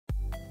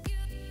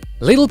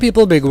Little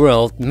People Big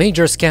World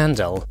major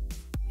scandal.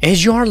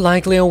 As you are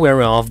likely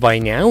aware of by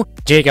now,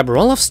 Jacob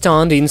Roloff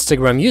stunned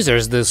Instagram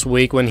users this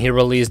week when he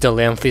released a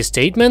lengthy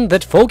statement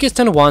that focused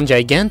on one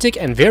gigantic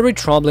and very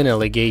troubling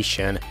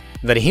allegation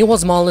 – that he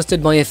was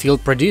molested by a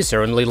field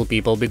producer on Little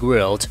People Big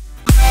World.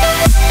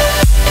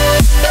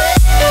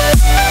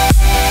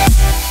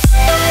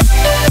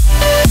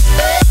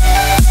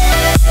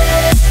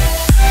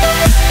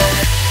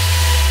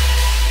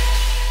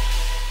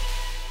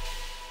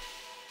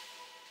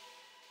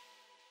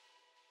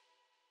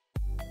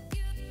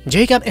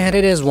 Jacob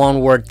added as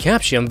one-word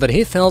caption that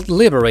he felt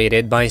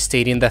liberated by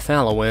stating the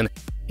following: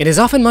 "It is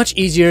often much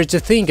easier to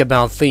think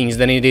about things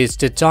than it is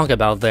to talk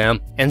about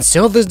them, and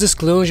so this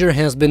disclosure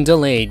has been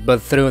delayed,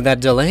 but through that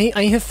delay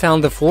I have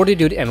found the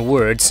fortitude and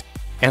words.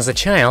 As a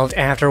child,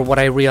 after what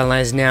I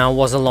realize now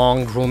was a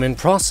long grooming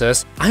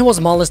process, I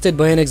was molested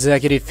by an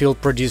executive field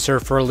producer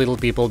for Little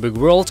People Big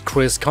World,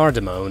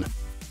 Cardamone."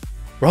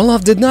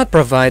 Roloff did not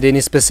provide any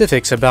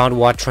specifics about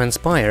what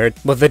transpired,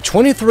 but the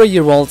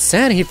 23-year-old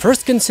said he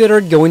first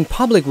considered going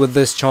public with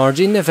this charge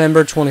in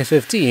November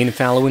 2015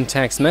 following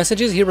text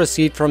messages he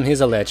received from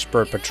his alleged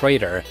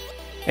perpetrator.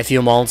 A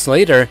few months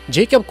later,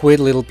 Jacob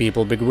quit Little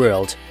People Big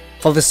World.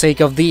 "For the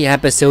sake of the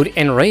episode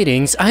and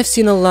ratings, I've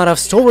seen a lot of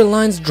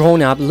storylines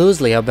drawn up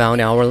loosely about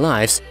our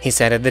lives," he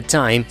said at the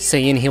time,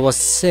 saying he was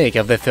sick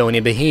of the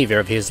phony behavior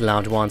of his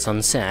loved ones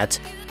on set.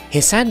 He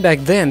said back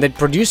then that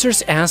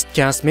producers asked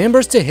cast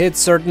members to hit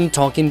certain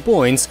talking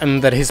points and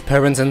that his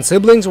parents and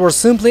siblings were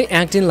simply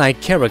acting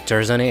like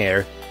characters on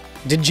air.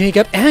 Did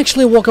Jacob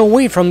actually walk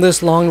away from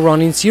this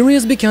long-running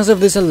series because of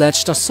this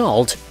alleged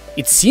assault?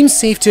 It seems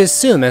safe to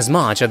assume as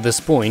much at this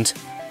point.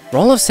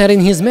 Roloff said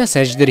in his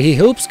message that he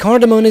hopes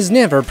Cardamone is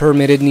never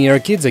permitted near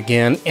kids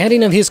again,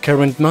 adding of his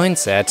current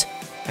mindset: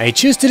 "I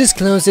choose to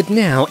disclose it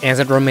now as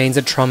it remains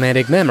a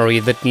traumatic memory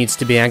that needs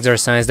to be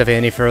exorcised of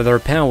any further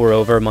power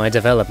over my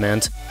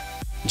development."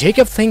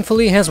 Jacob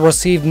thankfully has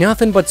received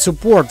nothing but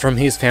support from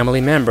his family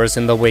members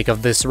in the wake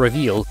of this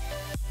reveal.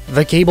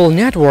 The cable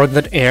network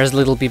that airs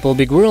Little People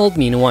Big World,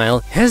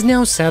 meanwhile, has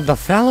now said the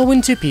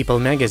following to People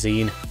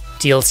magazine: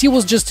 "TLC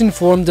was just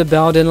informed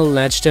about an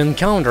alleged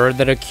encounter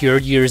that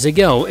occurred years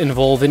ago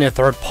involving a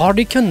third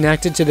party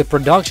connected to the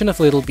production of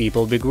Little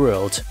People Big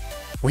World.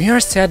 We are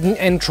saddened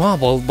and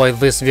troubled by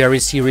this very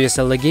serious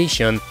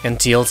allegation, and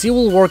TLC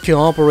will work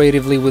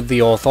cooperatively with the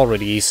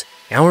authorities.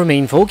 Our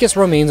main focus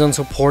remains on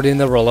supporting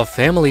the Roloff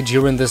family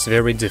during this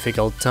very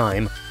difficult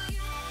time."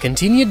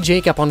 Continued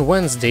Jacob on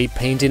Wednesday,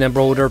 painting a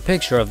broader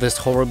picture of this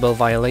horrible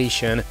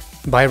violation.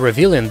 "By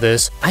revealing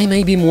this, I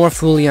may be more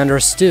fully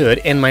understood,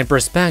 and my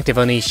perspective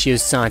on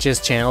issues such as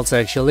child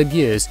sexual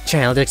abuse,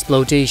 child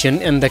exploitation,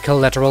 and the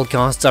collateral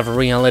costs of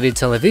reality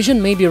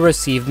television may be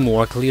received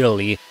more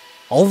clearly.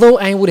 Although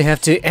I would have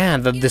to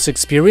add that this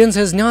experience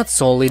has not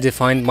solely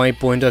defined my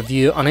point of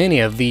view on any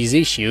of these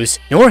issues,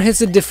 nor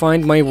has it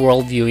defined my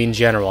worldview in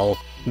general.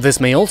 This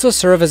may also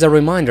serve as a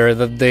reminder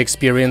that the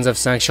experience of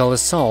sexual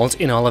assault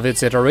in all of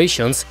its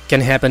iterations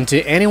can happen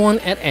to anyone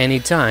at any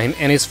time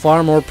and is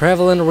far more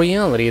prevalent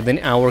reality than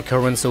our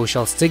current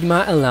social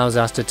stigma allows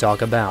us to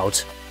talk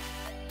about."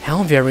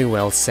 How very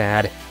well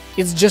said.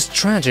 It's just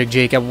tragic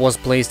Jacob was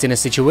placed in a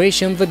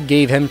situation that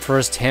gave him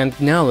first-hand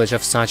knowledge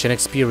of such an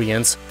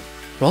experience.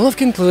 Roloff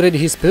concluded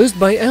his post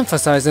by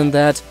emphasizing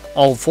that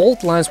all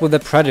fault lies with the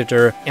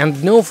predator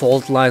and no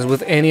fault lies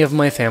with any of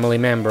my family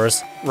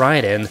members,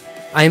 writing,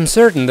 "I am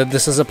certain that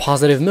this is a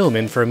positive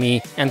moment for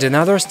me and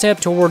another step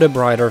toward a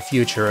brighter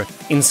future.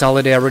 In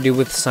solidarity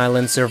with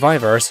silent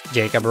survivors,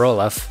 Jacob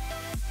Roloff."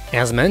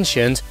 As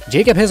mentioned,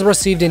 Jacob has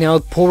received an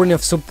outpouring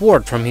of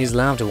support from his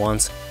loved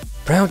ones.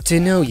 "Proud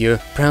to know you,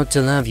 proud to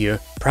love you,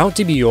 proud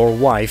to be your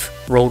wife,"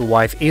 wrote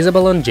wife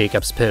Isabel on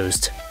Jacob's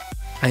post.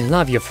 "I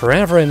love you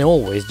forever and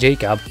always,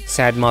 Jacob,"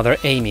 said mother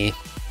Amy.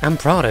 "I'm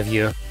proud of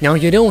you. Now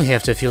you don't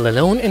have to feel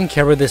alone and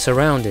carry this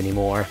around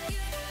anymore."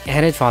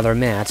 Added father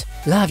Matt,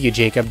 "Love you,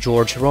 Jacob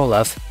George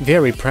Roloff,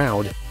 very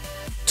proud."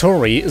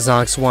 Tori,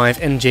 Zach's wife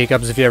and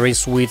Jacob's very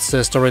sweet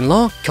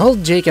sister-in-law,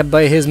 called Jacob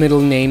by his middle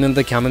name in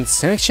the comments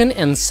section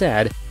and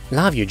said,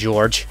 "Love you,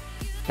 George."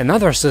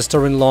 Another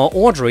sister-in-law,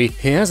 Audrey,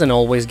 who hasn't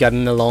always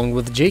gotten along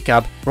with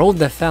Jacob, wrote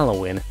the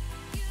following: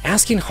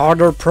 "Asking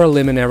harder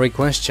preliminary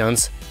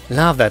questions.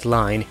 Love that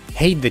line.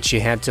 Hate that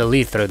you had to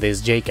live through this,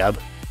 Jacob."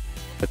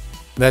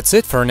 That's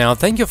it for now.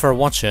 Thank you for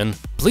watching.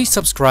 Please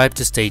subscribe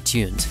to stay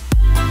tuned.